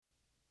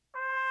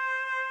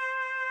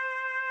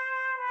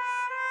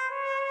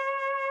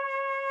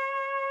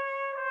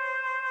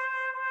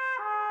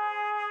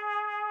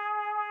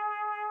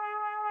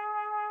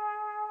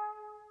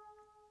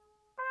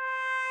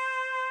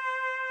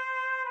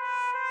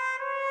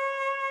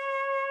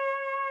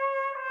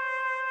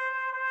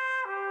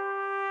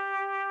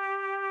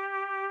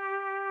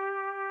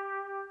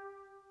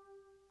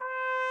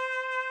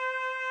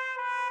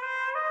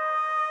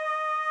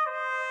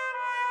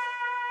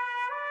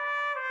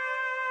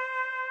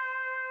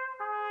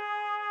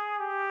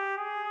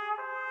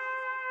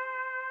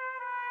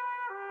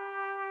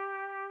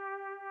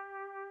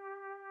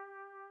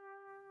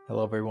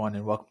Hello, everyone,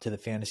 and welcome to the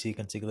Fantasy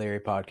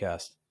Consigliere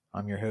Podcast.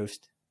 I'm your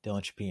host,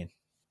 Dylan Chapin.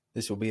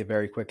 This will be a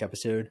very quick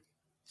episode,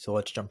 so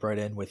let's jump right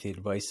in with the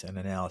advice and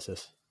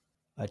analysis.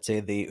 I'd say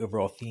the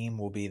overall theme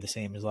will be the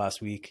same as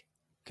last week.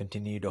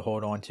 Continue to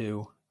hold on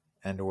to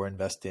and or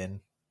invest in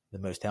the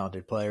most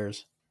talented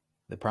players.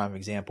 The prime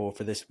example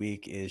for this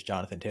week is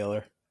Jonathan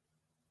Taylor.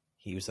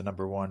 He was the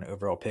number one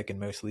overall pick in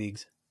most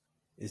leagues,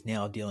 is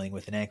now dealing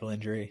with an ankle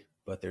injury,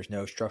 but there's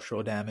no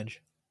structural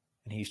damage,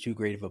 and he's too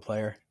great of a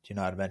player to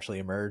not eventually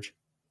emerge.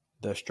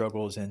 The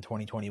struggles in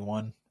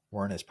 2021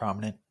 weren't as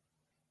prominent,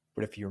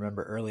 but if you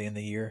remember early in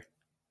the year,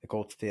 the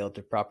Colts failed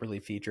to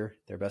properly feature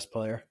their best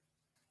player.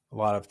 A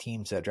lot of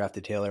teams that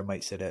drafted Taylor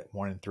might sit at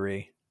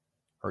 1-3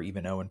 or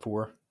even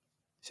 0-4,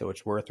 so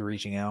it's worth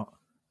reaching out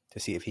to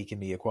see if he can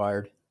be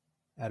acquired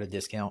at a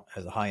discount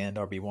as a high-end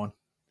RB1.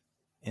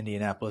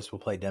 Indianapolis will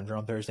play Denver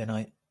on Thursday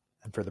night,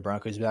 and for the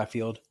Broncos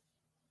backfield,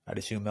 I'd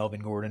assume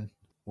Melvin Gordon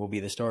will be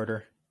the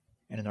starter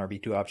and an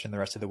RB2 option the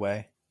rest of the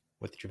way,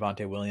 with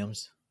Javonte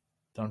Williams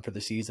done for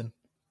the season.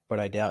 But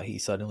I doubt he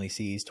suddenly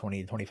sees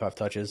 20 to 25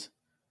 touches,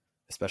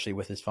 especially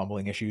with his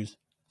fumbling issues.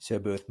 So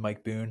both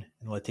Mike Boone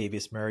and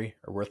Latavius Murray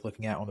are worth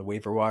looking at on the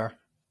waiver wire.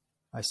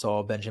 I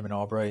saw Benjamin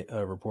Albright,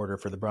 a reporter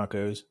for the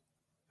Broncos,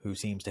 who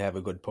seems to have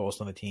a good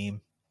pulse on the team.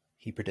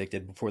 He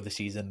predicted before the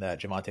season that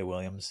Javonte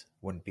Williams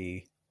wouldn't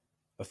be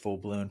a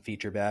full-blown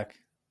feature back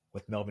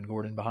with Melvin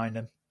Gordon behind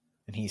him.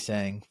 And he's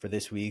saying for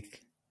this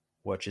week,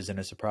 which isn't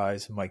a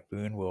surprise, Mike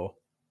Boone will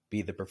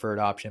be the preferred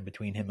option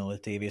between him and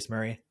Latavius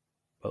Murray,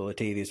 but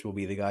Latavius will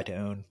be the guy to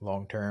own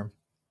long-term,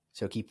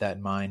 so keep that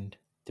in mind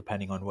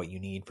depending on what you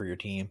need for your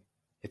team.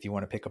 If you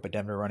want to pick up a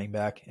Denver running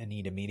back and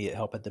need immediate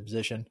help at the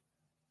position,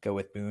 go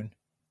with Boone,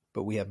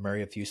 but we have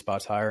Murray a few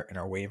spots higher in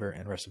our waiver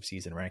and rest of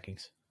season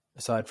rankings.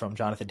 Aside from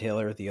Jonathan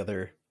Taylor, the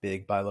other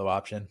big buy low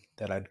option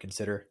that I'd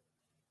consider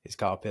is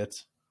Kyle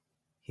Pitts.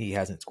 He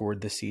hasn't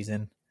scored this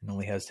season and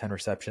only has 10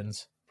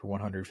 receptions for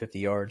 150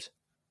 yards.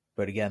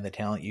 But again, the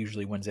talent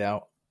usually wins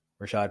out.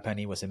 Rashad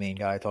Penny was the main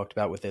guy I talked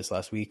about with this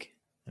last week,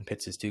 and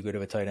Pitts is too good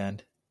of a tight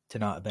end to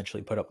not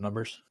eventually put up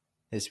numbers.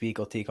 This week,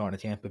 I'll take on a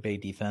Tampa Bay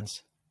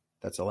defense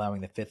that's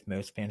allowing the 5th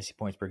most fantasy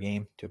points per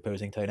game to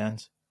opposing tight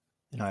ends,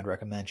 and I'd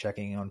recommend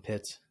checking on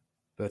Pitts,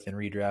 both in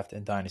redraft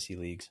and dynasty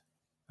leagues.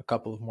 A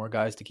couple of more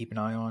guys to keep an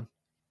eye on.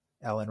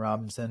 Allen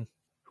Robinson,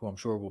 who I'm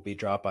sure will be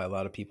dropped by a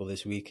lot of people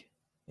this week.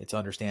 It's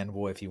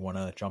understandable if you want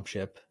to jump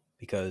ship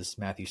because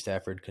Matthew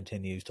Stafford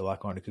continues to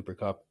lock on to Cooper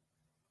Kupp.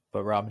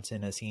 But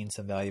Robinson has seen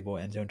some valuable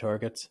end zone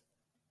targets,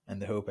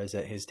 and the hope is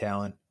that his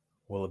talent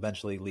will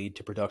eventually lead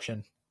to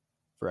production.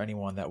 For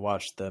anyone that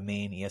watched the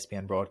main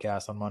ESPN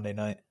broadcast on Monday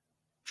night,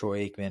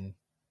 Troy Aikman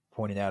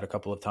pointed out a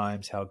couple of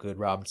times how good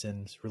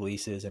Robinson's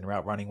releases and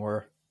route running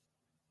were,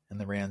 and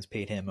the Rams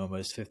paid him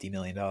almost $50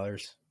 million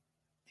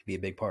to be a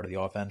big part of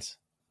the offense.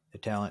 The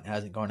talent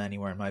hasn't gone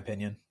anywhere in my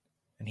opinion,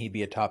 and he'd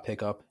be a top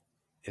pickup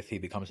if he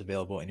becomes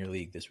available in your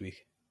league this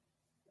week.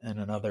 And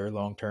another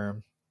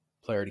long-term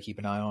player to keep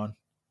an eye on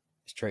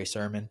is Trey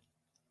Sermon.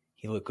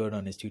 He looked good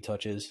on his 2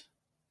 touches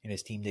in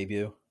his team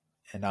debut,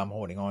 and I'm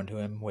holding on to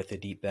him with a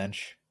deep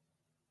bench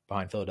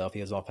behind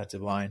Philadelphia's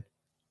offensive line.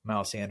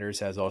 Miles Sanders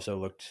has also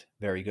looked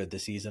very good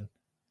this season,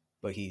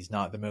 but he's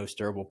not the most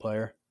durable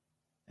player,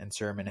 and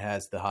Sermon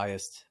has the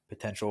highest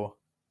potential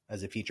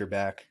as a feature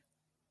back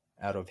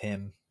out of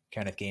him,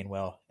 Kenneth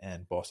Gainwell,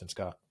 and Boston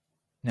Scott.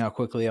 Now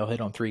quickly, I'll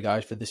hit on 3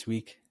 guys for this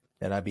week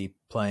that I'd be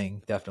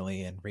playing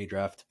definitely in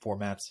redraft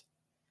formats,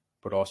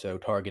 but also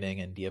targeting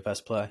in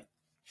DFS play.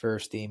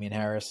 First, Damian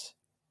Harris.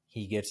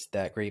 He gets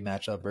that great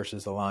matchup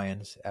versus the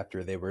Lions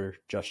after they were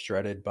just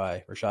shredded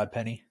by Rashad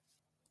Penny.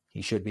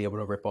 He should be able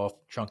to rip off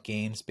chunk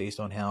gains based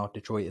on how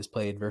Detroit is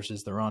played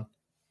versus the run.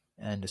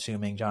 And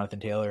assuming Jonathan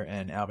Taylor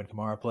and Alvin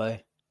Kamara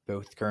play,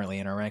 both currently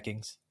in our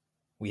rankings,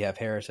 we have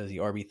Harris as the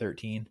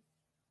RB13,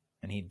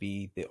 and he'd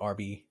be the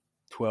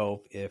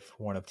RB12 if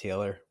one of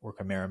Taylor or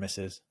Kamara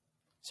misses.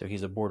 So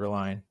he's a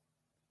borderline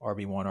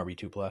RB1,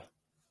 RB2 play.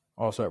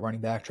 Also at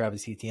running back,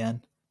 Travis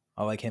Etienne.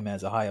 I like him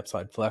as a high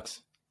upside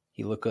flex.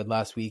 He looked good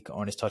last week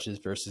on his touches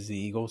versus the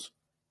Eagles,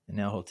 and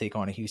now he'll take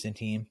on a Houston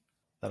team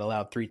that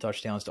allowed 3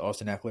 touchdowns to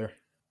Austin Eckler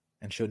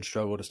and should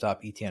struggle to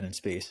stop Etienne in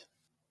space.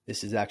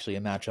 This is actually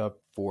a matchup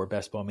for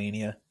Best Ball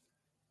Mania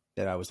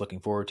that I was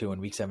looking forward to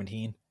in Week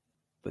 17,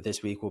 but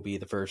this week will be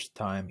the first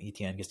time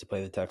Etienne gets to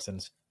play the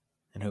Texans,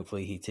 and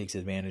hopefully he takes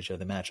advantage of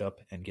the matchup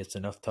and gets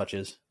enough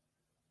touches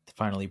to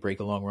finally break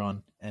a long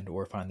run and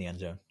or find the end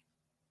zone.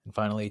 And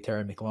finally,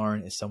 Terry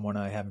McLaurin is someone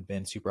I haven't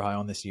been super high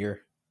on this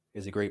year.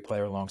 He's a great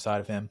player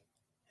alongside of him,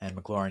 and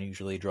McLaurin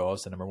usually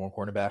draws the number 1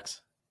 cornerbacks,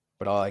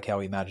 but I like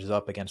how he matches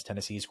up against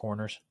Tennessee's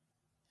corners.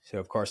 So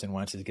if Carson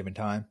Wentz is given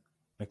time,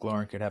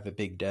 McLaurin could have a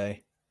big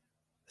day,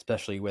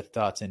 especially with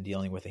Dotson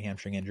dealing with a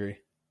hamstring injury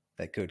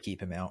that could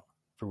keep him out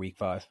for Week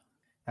 5.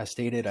 As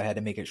stated, I had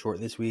to make it short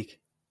this week,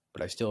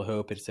 but I still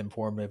hope it's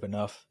informative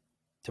enough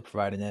to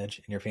provide an edge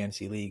in your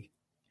fantasy league.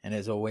 And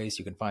as always,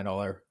 you can find all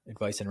our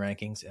advice and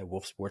rankings at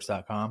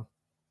wolfsports.com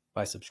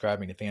by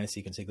subscribing to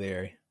Fantasy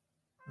Consigliere.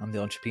 I'm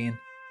Dylan Chapin,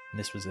 and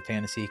this was the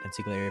Fantasy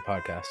Consigliere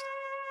Podcast.